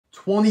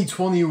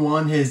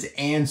2021 has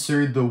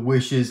answered the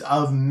wishes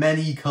of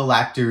many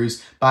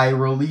collectors by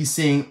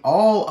releasing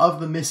all of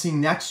the missing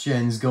next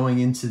gens going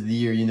into the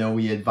year. You know,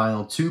 we had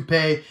Vinyl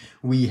Toupee,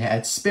 we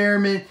had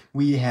Spearmint,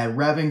 we had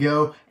Rev and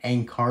Go,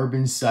 and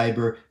Carbon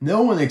Cyber.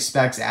 No one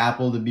expects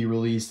Apple to be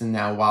released, and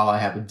now while I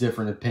have a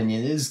different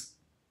opinion, it is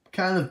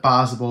kind of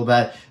possible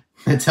that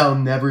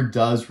Mattel never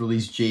does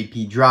release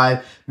JP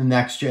Drive, the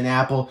next gen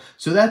Apple.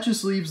 So that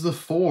just leaves the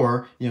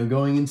 4,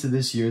 going into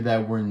this year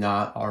that were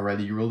not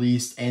already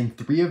released. And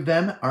 3 of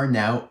them are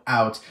now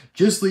out,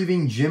 just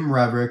leaving Jim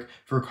Reverick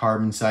for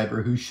Carbon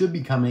Cyber, who should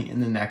be coming in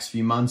the next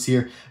few months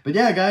here. But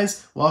yeah,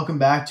 guys, welcome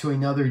back to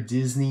another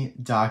Disney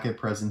Docket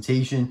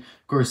presentation.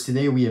 Of course,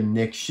 today we have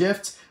Nick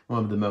Shift,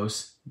 one of the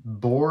most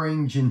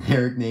boring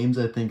generic names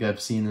I think I've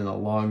seen in a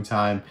long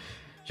time,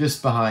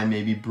 just behind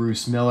maybe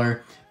Bruce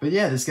Miller. But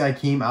yeah, this guy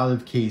came out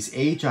of Case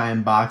H. I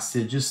unboxed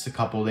it just a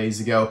couple days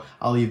ago.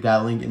 I'll leave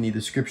that link in the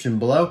description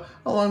below,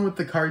 along with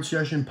the card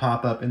suggestion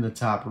pop-up in the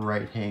top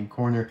right-hand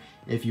corner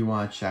if you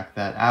want to check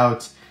that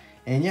out.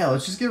 And yeah,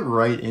 let's just get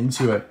right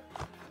into it.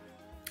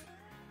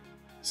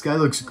 This guy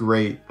looks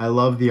great. I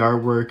love the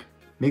artwork.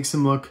 Makes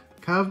him look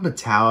kind of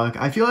metallic.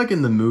 I feel like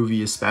in the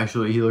movie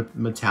especially, he looked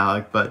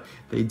metallic, but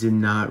they did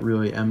not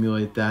really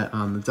emulate that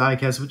on the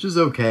diecast, which is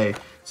okay.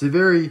 It's a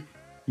very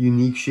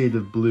unique shade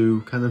of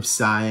blue, kind of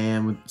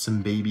cyan with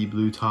some baby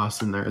blue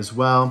tossed in there as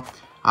well.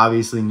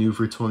 Obviously new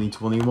for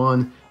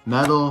 2021.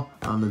 Metal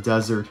on the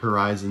Desert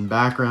Horizon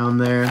background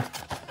there.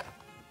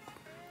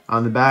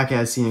 On the back,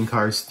 as seen in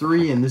Cars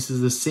 3, and this is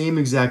the same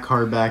exact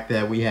card back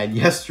that we had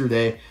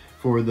yesterday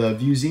for the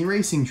Vuezine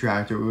Racing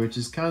Tractor, which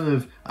is kind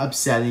of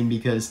upsetting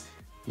because,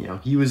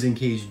 he was in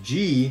Case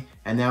G,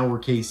 and now we're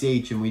Case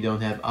H, and we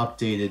don't have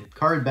updated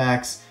card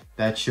backs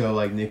that show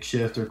like Nick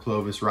Shift or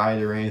Clovis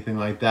Rider or anything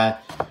like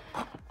that.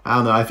 I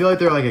don't know. I feel like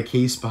they're like a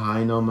case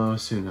behind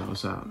almost. Who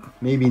knows? I don't know.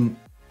 Maybe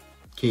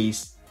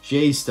Case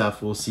J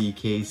stuff, we'll see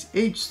Case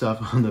H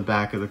stuff on the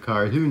back of the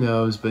card. Who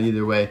knows? But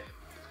either way,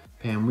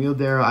 Pam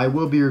Wheeldara, I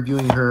will be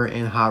reviewing her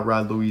and Hot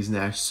Rod Louise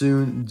Nash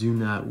soon. Do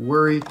not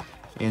worry.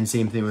 And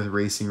same thing with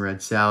Racing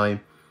Red Sally.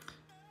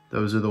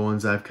 Those are the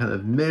ones I've kind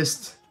of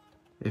missed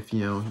if,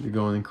 you're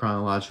going in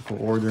chronological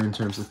order in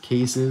terms of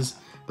cases.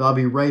 But I'll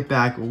be right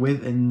back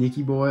with a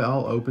Nicky Boy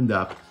all opened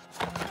up.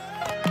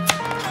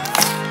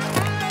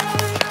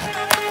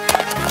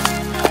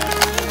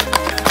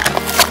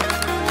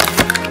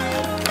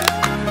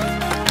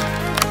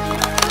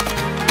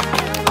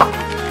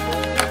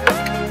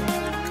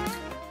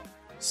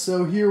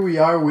 So here we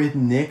are with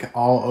Nick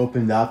all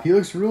opened up. He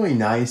looks really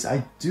nice.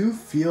 I do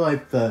feel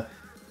like the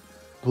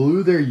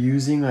blue they're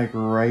using like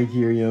right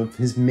here,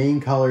 his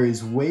main color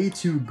is way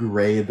too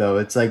gray though.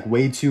 It's like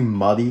way too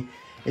muddy.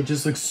 It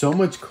just looks so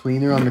much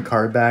cleaner on the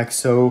card back,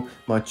 so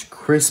much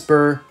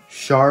crisper,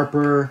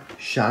 sharper,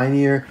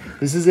 shinier.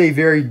 This is a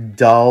very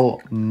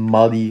dull,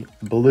 muddy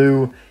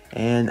blue,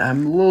 and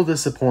I'm a little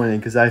disappointed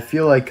because I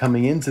feel like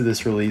coming into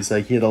this release,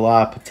 like he had a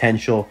lot of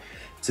potential.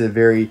 It's a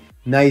very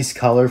nice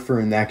color for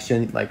a next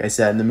gen. Like I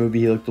said, in the movie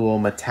he looked a little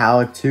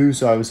metallic too,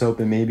 so I was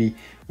hoping maybe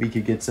we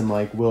could get some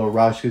like Will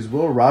Rush, because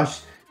Will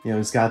Rush,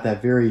 it's got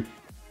that very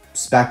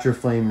Spectra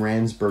Flame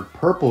Ransburg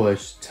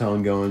purplish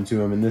tone going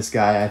to him, and this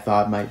guy I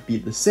thought might be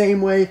the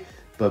same way,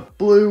 but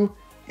blue,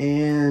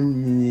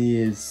 and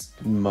he is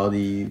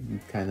muddy,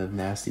 kind of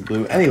nasty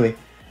blue. Anyway,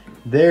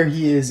 there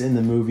he is in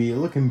the movie,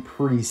 looking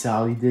pretty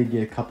solid. He did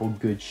get a couple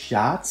good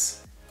shots.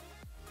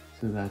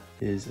 So that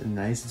is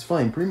nice. It's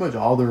funny, pretty much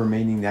all the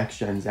remaining next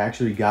gens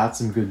actually got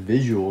some good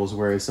visuals,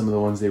 whereas some of the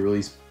ones they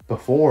released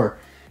before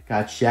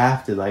got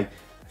shafted. Like,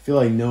 I feel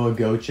like Noah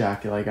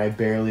Gochak, like I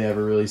barely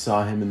ever really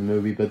saw him in the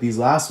movie, but these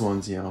last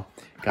ones,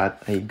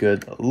 got a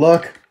good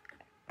look.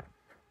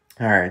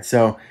 All right,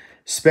 so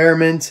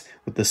Spearmint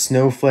with the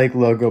snowflake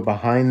logo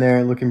behind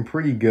there, looking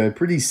pretty good,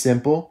 pretty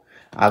simple,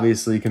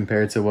 obviously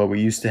compared to what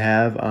we used to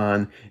have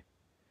on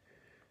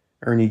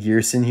Ernie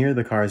Gearson here,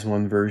 the Cars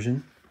 1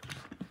 version.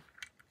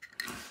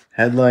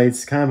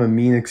 Headlights, kind of a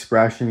mean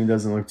expression. He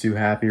doesn't look too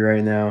happy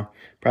right now.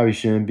 Probably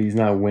shouldn't be. He's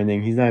not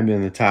winning. He's not even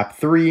in the top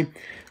 3.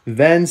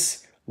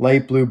 Vents,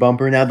 light blue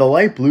bumper. Now, the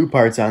light blue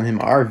parts on him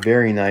are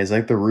very nice.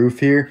 Like the roof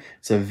here,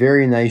 it's a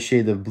very nice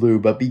shade of blue.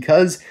 But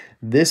because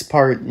this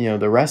part,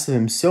 the rest of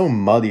him's so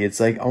muddy,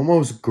 it's like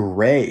almost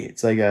gray.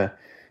 It's like a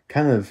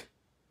kind of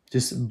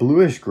just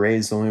bluish gray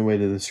is the only way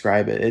to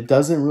describe it. It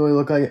doesn't really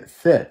look like it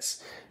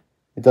fits.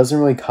 It doesn't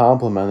really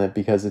complement it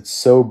because it's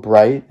so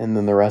bright and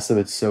then the rest of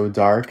it's so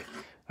dark.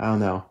 I don't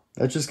know.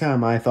 That's just kind of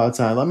my thoughts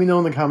on it. Let me know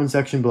in the comment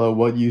section below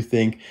what you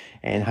think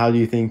and how do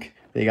you think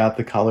they got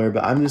the color.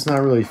 But I'm just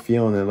not really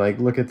feeling it. Like,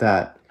 look at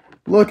that.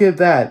 Look at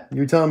that.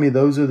 You're telling me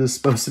those are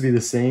supposed to be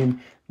the same?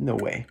 No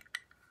way.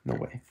 No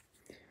way.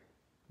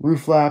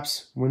 Roof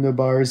flaps, window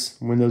bars.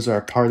 Windows are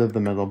a part of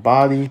the metal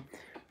body.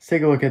 Let's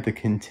take a look at the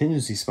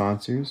contingency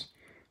sponsors.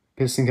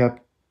 Piston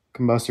cup,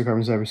 combustor,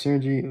 carbon cyber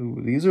synergy.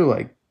 Ooh, these are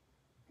like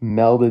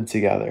melded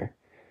together.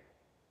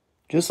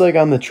 Just like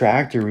on the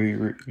tractor we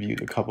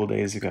reviewed a couple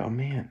days ago.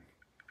 Man.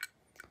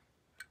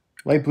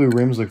 Light blue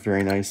rims look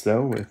very nice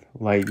though, with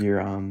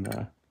Lightyear on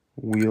the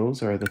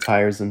wheels or the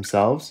tires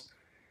themselves.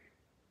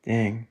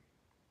 Dang.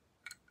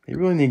 They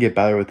really need to get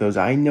better with those.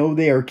 I know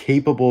they are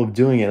capable of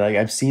doing it. Like,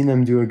 I've seen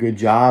them do a good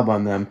job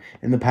on them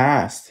in the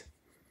past.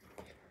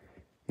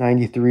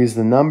 93 is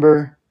the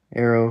number.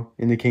 Arrow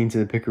indicating to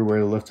the picker where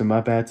to lift him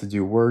up at to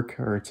do work,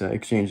 or to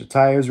exchange the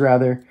tires,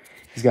 rather.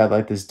 He's got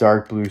like this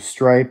dark blue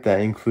stripe that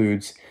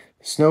includes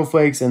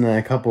snowflakes and then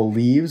a couple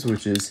leaves,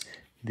 which is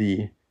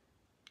the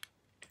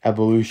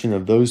evolution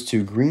of those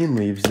two green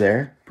leaves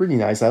there. Pretty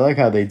nice. I like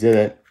how they did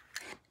it.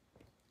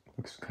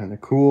 Looks kind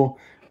of cool.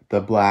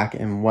 The black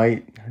and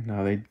white.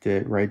 Now they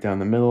did it right down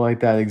the middle like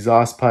that.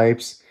 Exhaust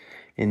pipes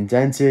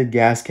indented.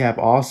 Gas cap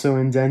also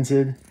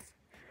indented.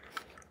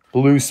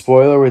 Blue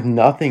spoiler with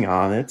nothing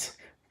on it.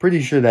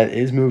 Pretty sure that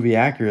is movie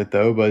accurate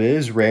though, but it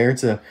is rare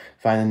to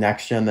find a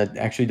next gen that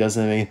actually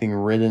doesn't have anything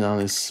written on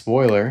his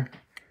spoiler.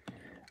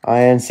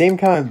 And same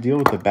kind of deal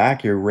with the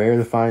back here. Rare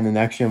to find the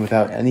next gen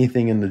without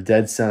anything in the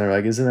dead center.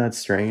 Like, isn't that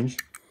strange?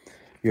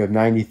 You have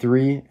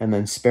 93 and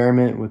then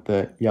Spearmint with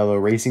the yellow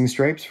racing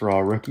stripes for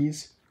all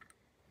rookies.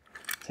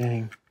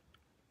 Dang.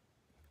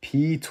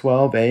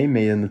 P12A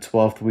made in the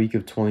 12th week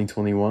of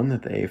 2021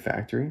 at the A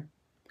factory.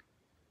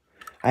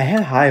 I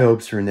had high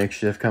hopes for Nick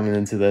Schiff coming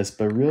into this,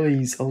 but really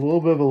he's a little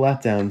bit of a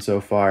letdown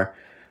so far.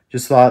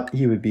 Just thought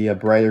he would be a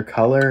brighter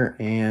color,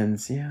 and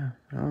yeah,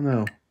 I don't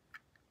know.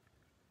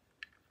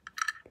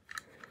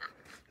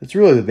 It's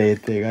really the main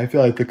thing. I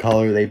feel like the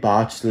color, they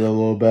botched it a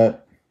little bit.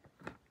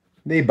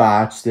 They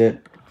botched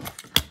it.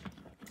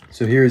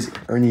 So here's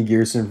Ernie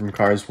Gearson from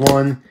Cars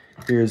 1.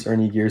 Here's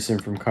Ernie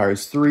Gearson from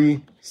Cars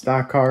 3,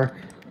 stock car,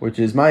 which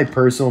is my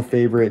personal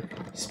favorite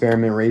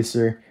Spearmint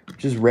racer,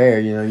 which is rare.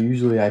 You know,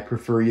 usually I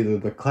prefer either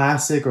the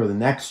classic or the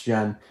next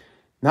gen.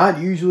 Not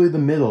usually the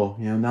middle,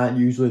 you know, not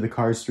usually the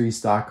Cars 3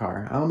 stock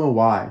car. I don't know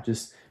why.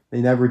 Just,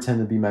 they never tend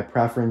to be my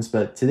preference,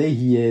 but today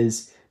he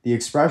is. The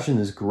expression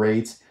is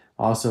great.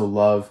 Also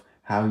love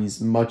how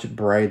he's much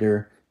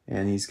brighter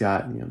and he's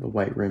got, you know, the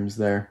white rims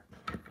there.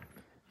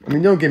 I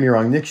mean, don't get me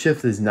wrong, Nick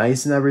Schiff is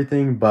nice and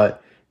everything,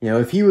 but, you know,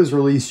 if he was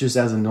released just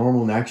as a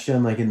normal next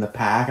gen, like in the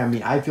pack, I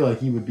mean, I feel like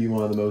he would be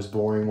one of the most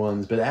boring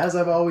ones. But as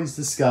I've always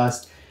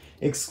discussed,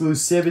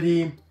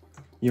 exclusivity,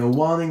 you know,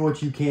 wanting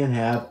what you can't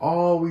have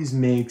always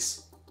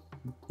makes,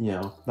 you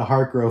know, the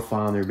heart grow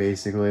fonder,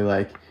 basically.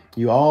 Like,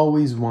 you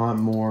always want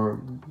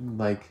more,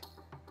 like,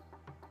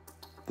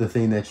 the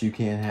thing that you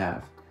can't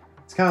have.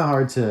 It's kind of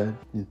hard to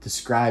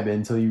describe it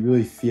until you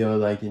really feel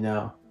like, you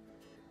know,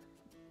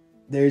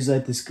 there's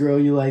like this girl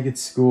you like at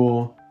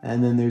school,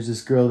 and then there's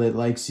this girl that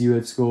likes you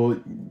at school.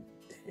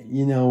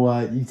 You know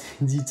what? You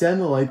tend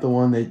to like the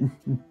one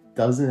that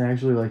doesn't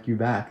actually like you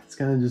back. It's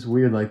kind of just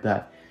weird like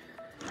that.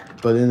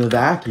 But in a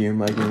vacuum,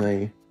 like in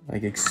a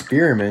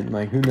experiment,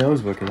 like who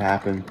knows what could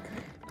happen.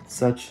 It's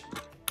such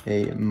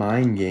a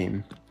mind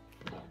game.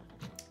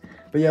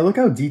 But yeah, look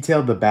how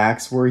detailed the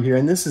backs were here.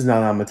 And this is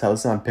not on Mattel,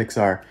 it's on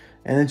Pixar.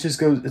 And it just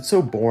goes, it's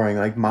so boring.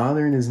 Like,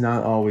 modern is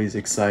not always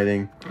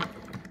exciting.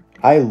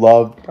 I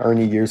love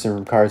Ernie Gearson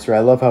from Cars 3. I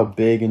love how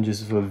big and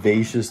just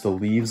vivacious the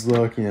leaves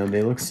look. You know,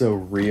 they look so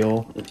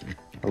real.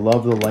 I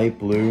love the light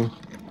blue.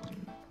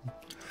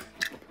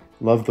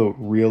 Love the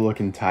real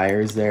looking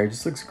tires there. It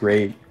just looks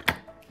great.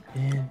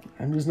 And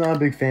I'm just not a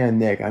big fan of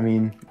Nick. I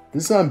mean,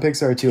 this is on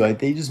Pixar too. Like,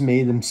 they just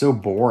made them so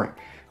boring.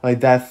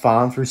 Like, that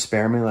font for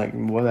Spearmint, like,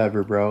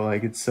 whatever, bro.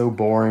 Like, it's so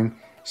boring.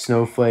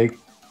 Snowflake,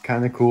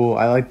 kind of cool.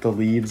 I like the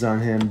leaves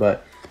on him,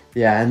 but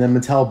yeah. And then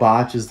Mattel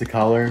botches the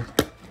color.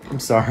 I'm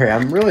sorry,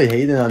 I'm really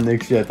hating on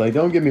Nick Schiff. Like,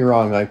 don't get me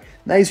wrong, like,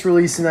 nice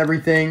release and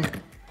everything.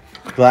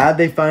 Glad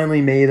they finally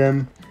made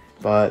him,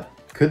 but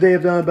could they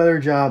have done a better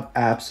job?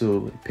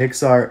 Absolutely.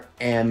 Pixar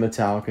and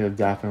Mattel could have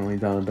definitely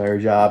done a better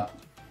job.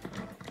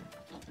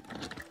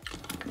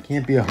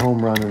 Can't be a home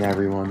run in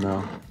everyone,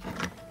 though.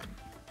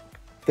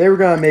 If they were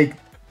going to make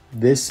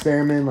this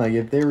Spearmint, like,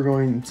 if they were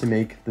going to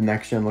make the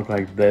next gen look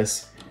like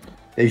this,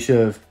 they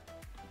should have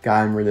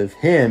gotten rid of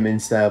him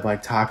instead of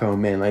like Taco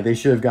Mint. Like, they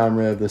should have gotten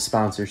rid of the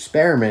sponsor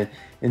Spearmint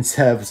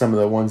instead of some of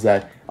the ones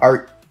that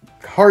are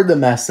hard to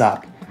mess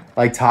up.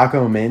 Like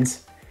Taco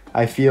Mint,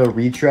 I feel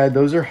retread,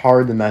 those are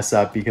hard to mess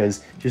up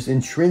because just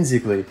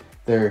intrinsically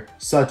they're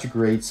such a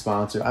great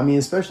sponsor. I mean,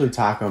 especially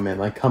Taco Mint.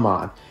 Like, come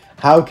on,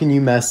 how can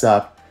you mess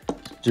up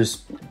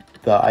just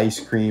the ice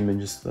cream and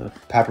just the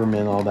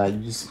peppermint, all that?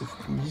 You just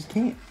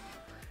can't.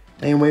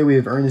 Anyway, we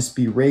have Ernest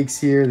B.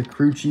 Rakes here, the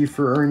crew chief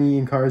for Ernie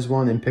in Cars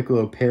 1, and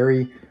Piccolo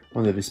Perry,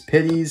 one of his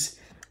pitties.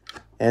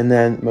 And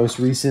then, most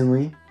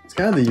recently, it's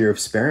kind of the year of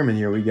Spearmint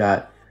here. We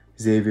got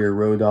Xavier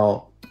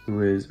Rodalt,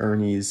 who is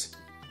Ernie's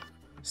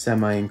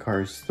semi in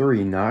Cars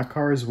 3, not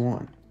Cars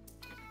 1.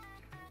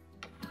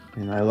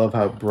 And I love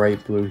how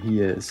bright blue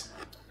he is.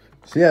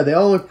 So yeah, they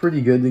all look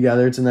pretty good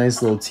together. It's a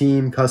nice little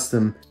team.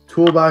 Custom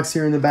toolbox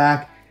here in the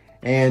back.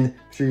 And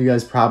I'm sure you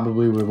guys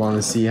probably would want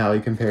to see how he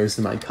compares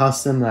to my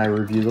custom that I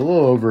reviewed a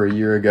little over a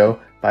year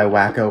ago by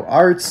Wacko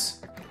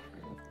Arts.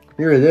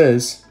 Here it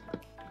is.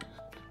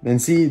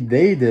 And see,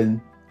 they did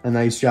a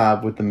nice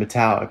job with the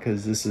metallic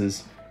because this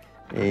is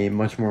a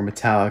much more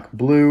metallic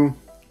blue.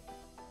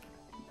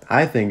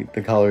 I think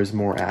the color is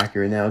more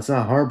accurate. Now, it's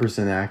not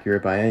 100%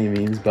 accurate by any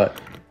means, but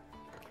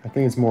I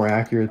think it's more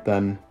accurate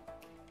than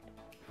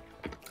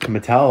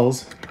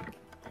Mattel's.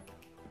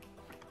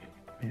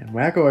 Man,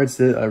 Wacko Arts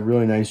did a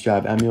really nice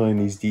job emulating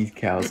these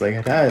decals.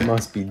 Like, that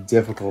must be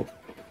difficult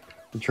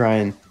to try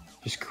and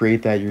just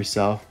create that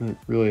yourself. It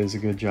really is a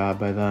good job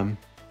by them.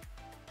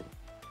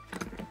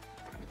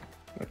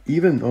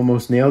 Even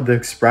almost nailed the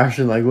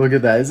expression. Like, look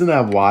at that. Isn't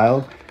that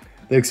wild?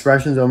 The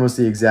expression's almost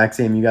the exact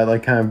same. You got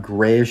like kind of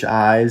grayish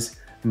eyes.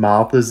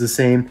 Mouth is the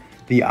same.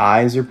 The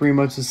eyes are pretty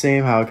much the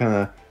same. How it kind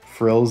of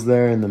frills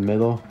there in the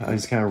middle. I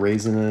was kind of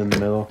raising it in the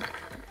middle.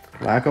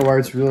 Wacko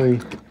Arts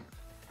really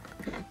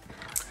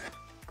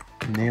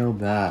nailed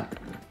that.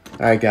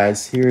 Alright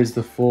guys, here's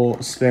the full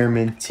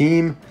Spearmint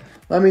team.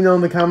 Let me know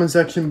in the comment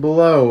section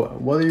below.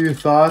 What are your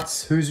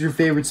thoughts? Who's your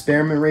favorite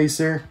Spearmint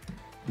racer?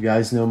 You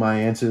guys know my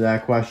answer to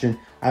that question.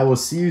 I will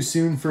see you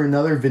soon for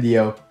another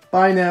video.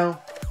 Bye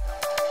now.